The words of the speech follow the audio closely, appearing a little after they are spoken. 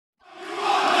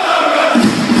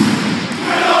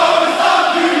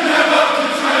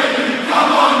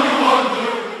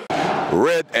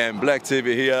man, Black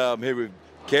TV here. I'm here with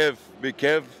Kev, Big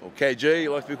Kev, or KG,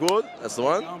 you like to be called. That's the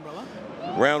one.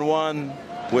 Round one,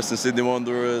 Western Sydney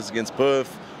Wanderers against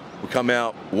Perth. We come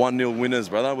out 1-0 winners,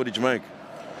 brother. What did you make?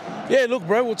 Yeah, look,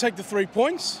 bro, we'll take the 3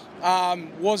 points.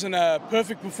 Wasn't a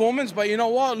perfect performance, but you know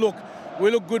what? Look,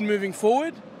 we look good moving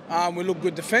forward. We look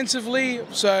good defensively,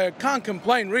 so can't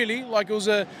complain really. Like it was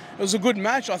a good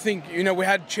match. I think we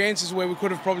had chances where we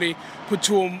could have probably put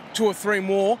two or three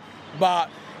more, but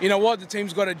you know what? The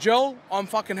team's got a gel. I'm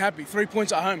fucking happy. 3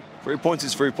 points at home. 3 points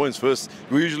is 3 points first.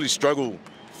 We usually struggle.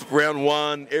 Round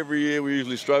one every year we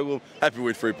usually struggle. Happy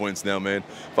with 3 points now, man.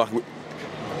 Fuck.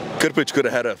 Kurpic could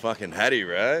have had a fucking hattie,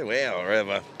 right? Wow,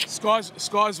 whatever.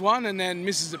 Skies won and then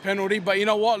misses the penalty. But you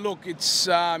know what? Look, it's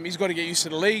he's got to get used to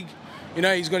the league.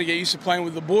 He's got to get used to playing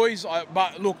with the boys.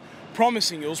 But look,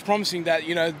 promising. It was promising that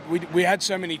we had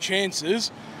so many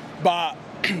chances, but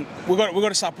we got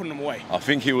to start putting them away. I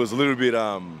think he was a little bit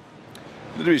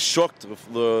shocked with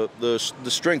the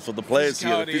strength of the players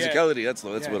here, the physicality. Yeah. That's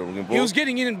what I'm looking for. He was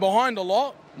getting in and behind a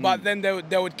lot, but then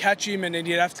they would catch him and then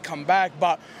he'd have to come back.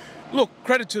 But look,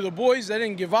 credit to the boys. They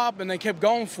didn't give up and they kept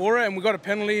going for it. And we got a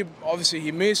penalty. Obviously,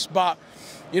 he missed. But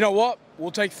you know what?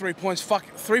 We'll take 3 points. Fuck,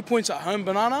 3 points at home,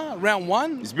 Banana, round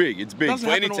one. It's big. It's big. For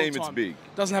any team, it's big.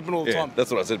 Doesn't happen all the time. That's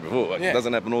what I said before. It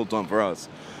doesn't happen all the time for us.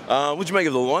 What'd you make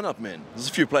of the lineup, man? There's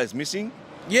a few players missing.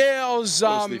 Yeah, I was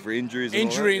obviously for injuries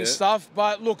and stuff.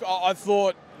 But look, I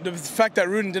thought the fact that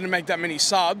Rudin didn't make that many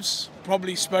subs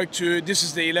probably spoke to this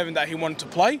is the 11 that he wanted to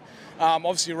play.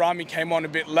 Obviously, Rami came on a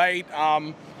bit late.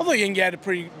 I thought Yengi had a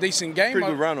pretty decent game. Pretty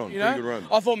good run on. Pretty good run.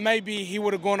 I thought maybe he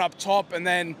would have gone up top and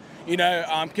then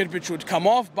Kirpic would come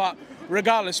off. But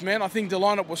regardless, man, I think the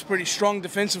lineup was pretty strong.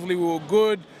 Defensively, we were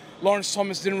good. Lawrence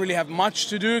Thomas didn't really have much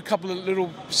to do. A couple of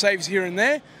little saves here and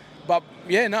there. But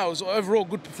yeah, no, it was overall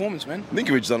good performance, man.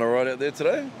 Ninkovic done all right out there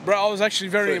today. Bro, I was actually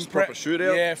very impressed.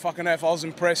 Shootout. Yeah, fucking oath. I was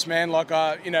impressed, man. Like,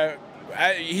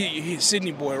 he's a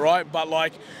Sydney boy, right? But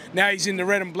like, now he's in the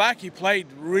red and black. He played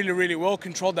really, really well.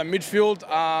 Controlled that midfield.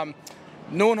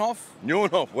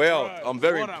 Neuenhoff, wow. Bro, I'm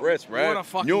very impressed, right? What a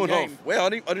fucking game. Wow,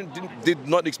 I did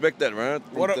not expect that, right?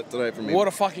 Today from him. What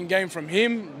a fucking game from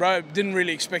him, bro. Didn't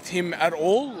really expect him at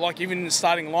all, like even in the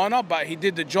starting lineup, but he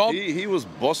did the job. He was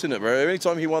bossing it, bro. Every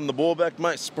time he won the ball back,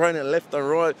 mate, spraying it left and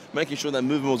right, making sure that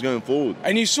movement was going forward.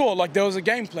 And you saw, like, there was a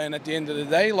game plan at the end of the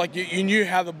day. Like, you knew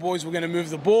how the boys were going to move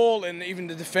the ball, and even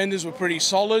the defenders were pretty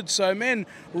solid. So, man,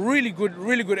 really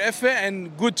good effort,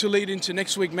 and good to lead into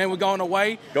next week, man. We're going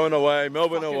away.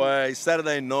 Melbourne away,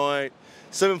 Saturday night,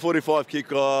 7:45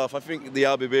 kickoff. I think the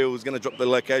RBB was going to drop the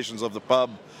locations of the pub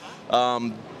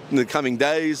in the coming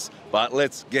days, but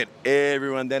let's get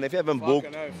everyone down. If you haven't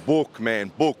book,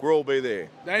 man, book. We'll all be there.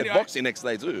 And boxing next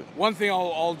day too. One thing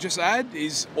I'll just add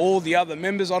is all the other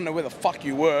members, I don't know where the fuck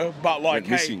you were, but like,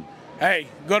 hey,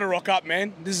 gotta rock up,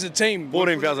 man. This is a team.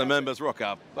 14,000 members, rock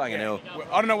up. Fucking hell.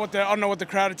 I don't know what the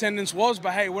crowd attendance was,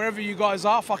 but hey, wherever you guys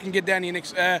are, fucking get down here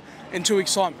next in 2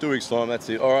 weeks' time. 2 weeks' time, that's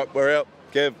it. All right, we're out.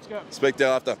 Kev, speak to you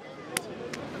after.